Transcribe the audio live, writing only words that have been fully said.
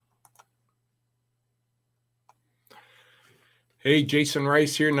Hey, Jason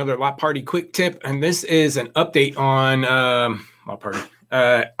Rice here, another Lot Party quick tip, and this is an update on Lot Party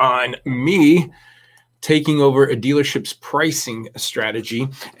on me taking over a dealership's pricing strategy.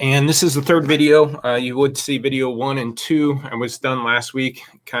 And this is the third video. You would see video 1 and 2. I was done last week,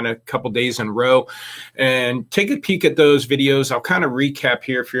 kind of a couple days in a row. And take a peek at those videos. I'll kind of recap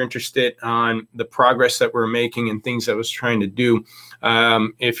here if you're interested on the progress that we're making and things I was trying to do.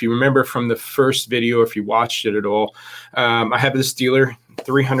 If you remember from the first video, if you watched it at all, I have this dealer,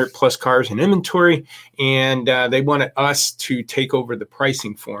 300 plus cars in inventory, and they wanted us to take over the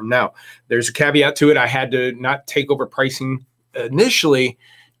pricing for them. Now, there's a caveat to it. I had to not take over pricing initially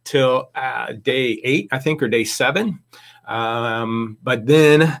till day 8, I think, or day 7. But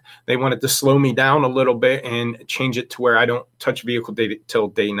then they wanted to slow me down a little bit and change it to where I don't touch vehicle data till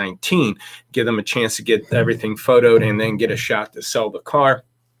day 19, give them a chance to get everything photoed and then get a shot to sell the car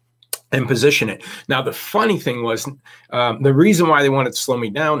and position it. Now, the funny thing was, the reason why they wanted to slow me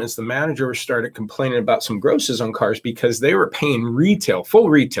down is the manager started complaining about some grosses on cars because they were paying retail, full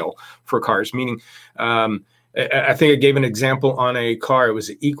retail for cars, meaning I think I gave an example on a car. It was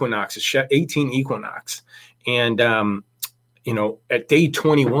an Equinox, a 18 Equinox. And, at day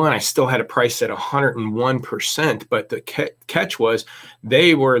 21, I still had a price at 101%. But the catch was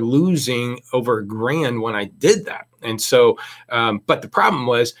they were losing over $1,000 when I did that. And so, but the problem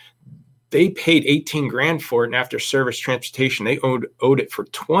was, they paid 18 grand for it, and after service transportation, they owed it for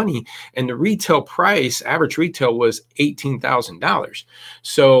 20, and the retail price, average retail, was $18,000.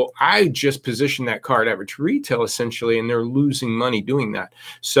 So I just positioned that car at average retail essentially, and they're losing money doing that.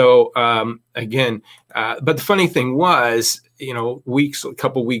 So but the funny thing was, a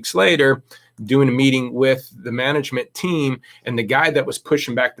couple weeks later, doing a meeting with the management team, and the guy that was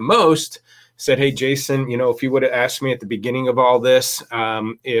pushing back the most said, "Hey, Jason, if you would have asked me at the beginning of all this,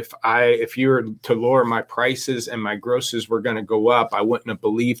 if you were to lower my prices and my grosses were going to go up, I wouldn't have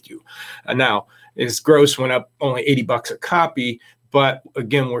believed you." Now, his gross went up only $80 a copy, but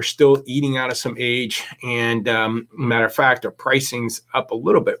again, we're still eating out of some age. And matter of fact, our pricing's up a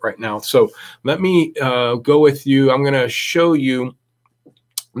little bit right now. So let me go with you. I'm going to show you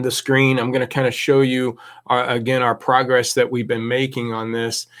the screen. I'm going to kind of show you again our progress that we've been making on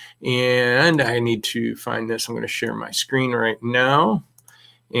this, and I need to find this. I'm going to share my screen right now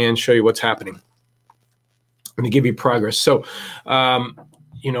and show you what's happening. I'm going to give you progress. So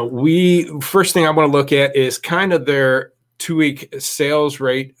first thing I want to look at is kind of their 2-week sales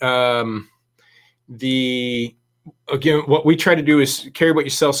rate. Again, what we try to do is carry what you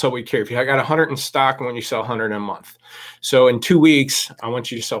sell what you carry. If you got 100 in stock, I want you to sell 100 a month. So in 2 weeks, I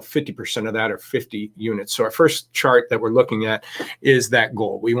want you to sell 50% of that, or 50 units. So our first chart that we're looking at is that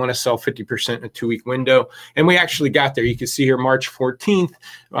goal. We want to sell 50% in a 2-week window. And we actually got there. You can see here, March 14th,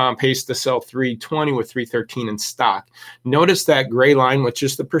 pace to sell 320 with 313 in stock. Notice that gray line, which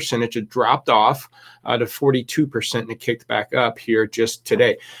is the percentage, it dropped off to 42%, and it kicked back up here just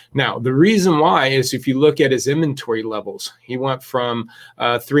today. Now, the reason why is if you look at his inventory levels, he went from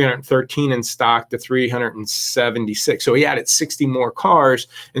 313 in stock to 376. So he added 60 more cars.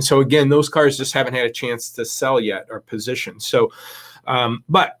 And so again, those cars just haven't had a chance to sell yet or position. So,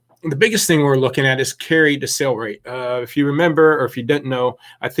 but the biggest thing we're looking at is carry to sale rate. If you remember, or if you didn't know,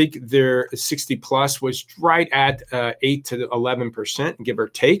 I think their 60 plus was right at 8 to 11%, give or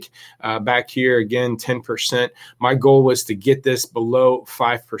take. Back here, again, 10%. My goal was to get this below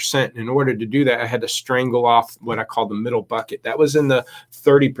 5%. In order to do that, I had to strangle off what I call the middle bucket. That was in the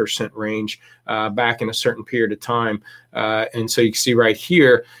 30% range back in a certain period of time. And so you can see right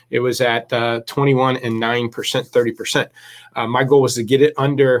here, it was at 21 and 9%, 30%. My goal was to get it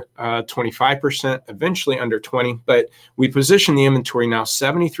under 25%, eventually under 20, but we position the inventory now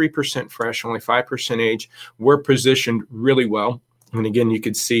 73% fresh, only 5% age. We're positioned really well. And again, you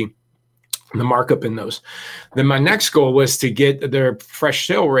could see the markup in those. Then my next goal was to get their fresh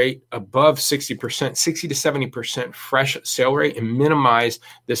sale rate above 60%, 60 to 70% fresh sale rate, and minimize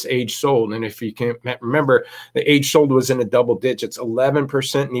this age sold. And if you can remember, the age sold was in the double digits,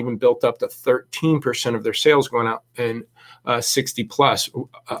 11%, and even built up to 13% of their sales going out in 60 plus,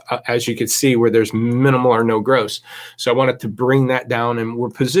 as you can see, where there's minimal or no gross. So I wanted to bring that down, and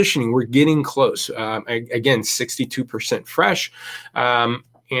we're getting close. Again, 62% fresh,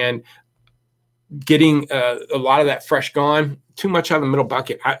 and getting a lot of that fresh gone, too much out of the middle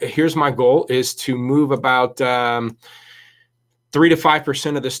bucket. Here's my goal, is to move about 3 to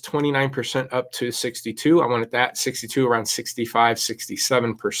 5% of this 29% up to 62. I wanted that 62 around 65,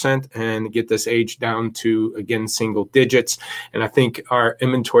 67%, and get this age down to, again, single digits. And I think our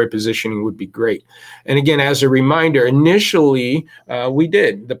inventory positioning would be great. And again, as a reminder, initially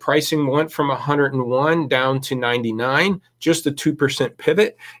the pricing went from 101 down to 99. just a 2%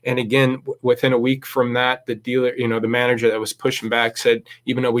 pivot. And again, within a week from that, the dealer, the manager that was pushing back said,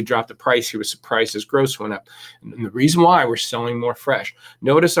 even though we dropped the price, he was surprised his gross went up. And the reason why, we're selling more fresh.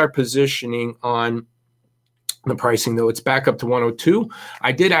 Notice our positioning on the pricing, though. It's back up to 102.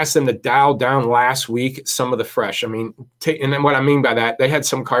 I did ask them to dial down last week some of the fresh. And then what I mean by that, they had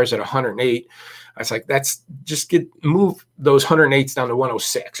some cars at 108. I was like, that's just move those 108s down to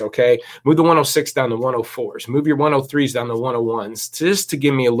 106, okay? Move the 106 down to 104s. Move your 103s down to 101s, just to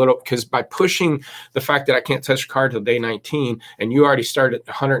give me a little, because by pushing the fact that I can't touch a car till day 19, and you already started at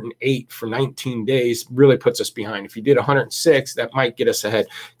 108 for 19 days, really puts us behind. If you did 106, that might get us ahead,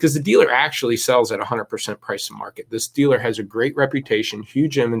 because the dealer actually sells at 100% price to market. This dealer has a great reputation,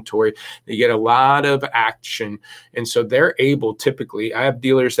 huge inventory. They get a lot of action, and so they're able, typically, I have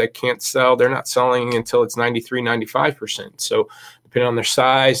dealers that can't sell. They're not selling until it's 93, 95%. So depending on their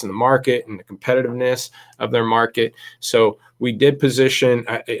size and the market and the competitiveness of their market. So we did position,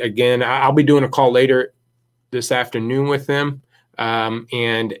 again, I'll be doing a call later this afternoon with them. I'm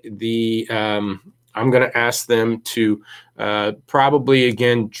going to ask them to probably,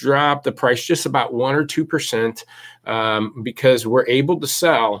 again, drop the price just about 1 or 2%, because we're able to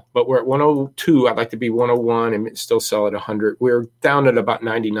sell, but we're at 102. I'd like to be 101 and still sell at 100. We're down at about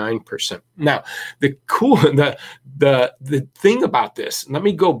 99%. Now, the thing about this, let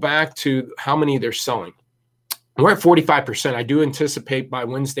me go back to how many they're selling. We're at 45%. I do anticipate by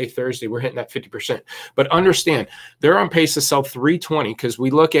Wednesday, Thursday, we're hitting that 50%. But understand, they're on pace to sell 320, because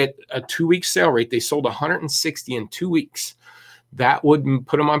we look at a 2-week sale rate. They sold 160 in 2 weeks. That would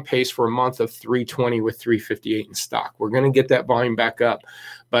put them on pace for a month of 320 with 358 in stock. We're going to get that volume back up.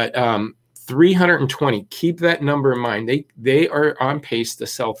 But 320, keep that number in mind. They are on pace to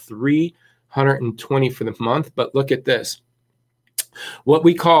sell 320 for the month. But look at this. What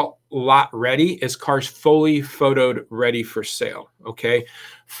we call lot ready is cars fully photoed ready for sale. Okay.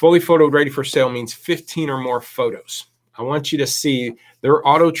 Fully photoed ready for sale means 15 or more photos. I want you to see their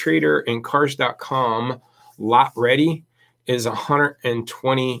Auto Trader and Cars.com lot ready is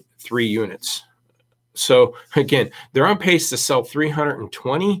 123 units. So again, they're on pace to sell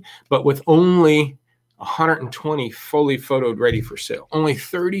 320, but with only 120 fully photoed ready for sale. Only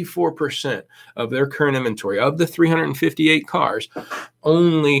 34% of their current inventory, of the 358 cars,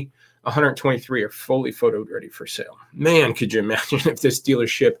 only 123 are fully photoed ready for sale. Man, could you imagine if this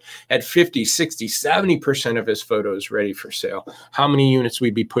dealership had 50, 60, 70% of his photos ready for sale, how many units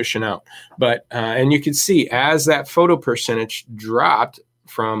we'd be pushing out. But, and you can see as that photo percentage dropped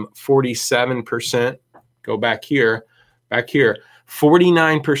from 47%, go back here,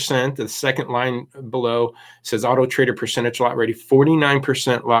 49%, the second line below says Auto Trader percentage lot ready.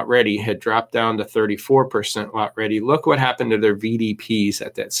 49% lot ready had dropped down to 34% lot ready. Look what happened to their VDPs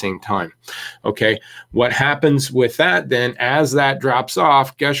at that same time. Okay. What happens with that then, as that drops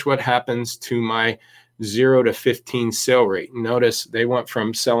off, guess what happens to my 0 to 15 sale rate? Notice they went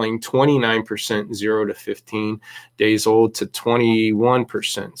from selling 29% 0 to 15 days old to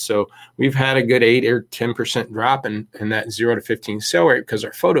 21%. So we've had a good 8 or 10% drop in that 0 to 15 sale rate because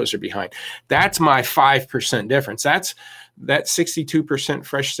our photos are behind. That's my 5% difference. That's that 62%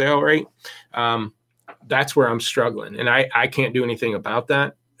 fresh sale rate. That's where I'm struggling, and I can't do anything about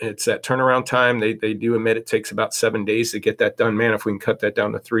that. It's that turnaround time. They do admit it takes about 7 days to get that done. Man, if we can cut that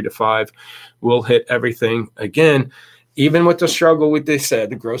down to 3 to 5, we'll hit everything. Again, even with the struggle, they said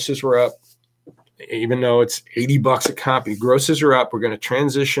the grosses were up. Even though it's $80 a copy, grosses are up. We're going to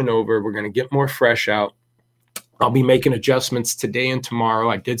transition over. We're going to get more fresh out. I'll be making adjustments today and tomorrow.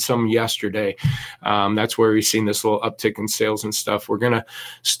 I did some yesterday. That's where we've seen this little uptick in sales and stuff. We're going to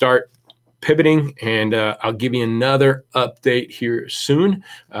start pivoting, and I'll give you another update here soon,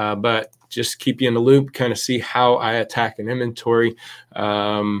 but just keep you in the loop, kind of see how I attack an inventory.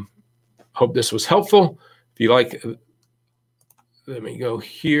 Hope this was helpful. If you like, let me go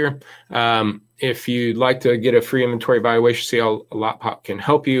here. If you'd like to get a free inventory evaluation, see how LotPop can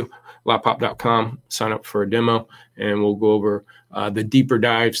help you, lotpop.com, sign up for a demo, and we'll go over the deeper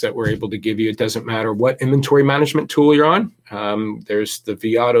dives that we're able to give you. It doesn't matter what inventory management tool you're on. There's the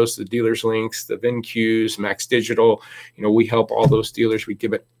vAutos, the Dealers Links, the VinQs, Max Digital. We help all those dealers. We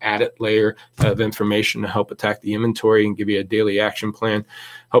give an added layer of information to help attack the inventory and give you a daily action plan.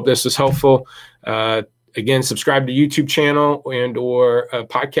 Hope this was helpful. Again, subscribe to YouTube channel and or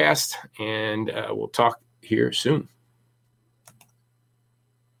podcast, and we'll talk here soon.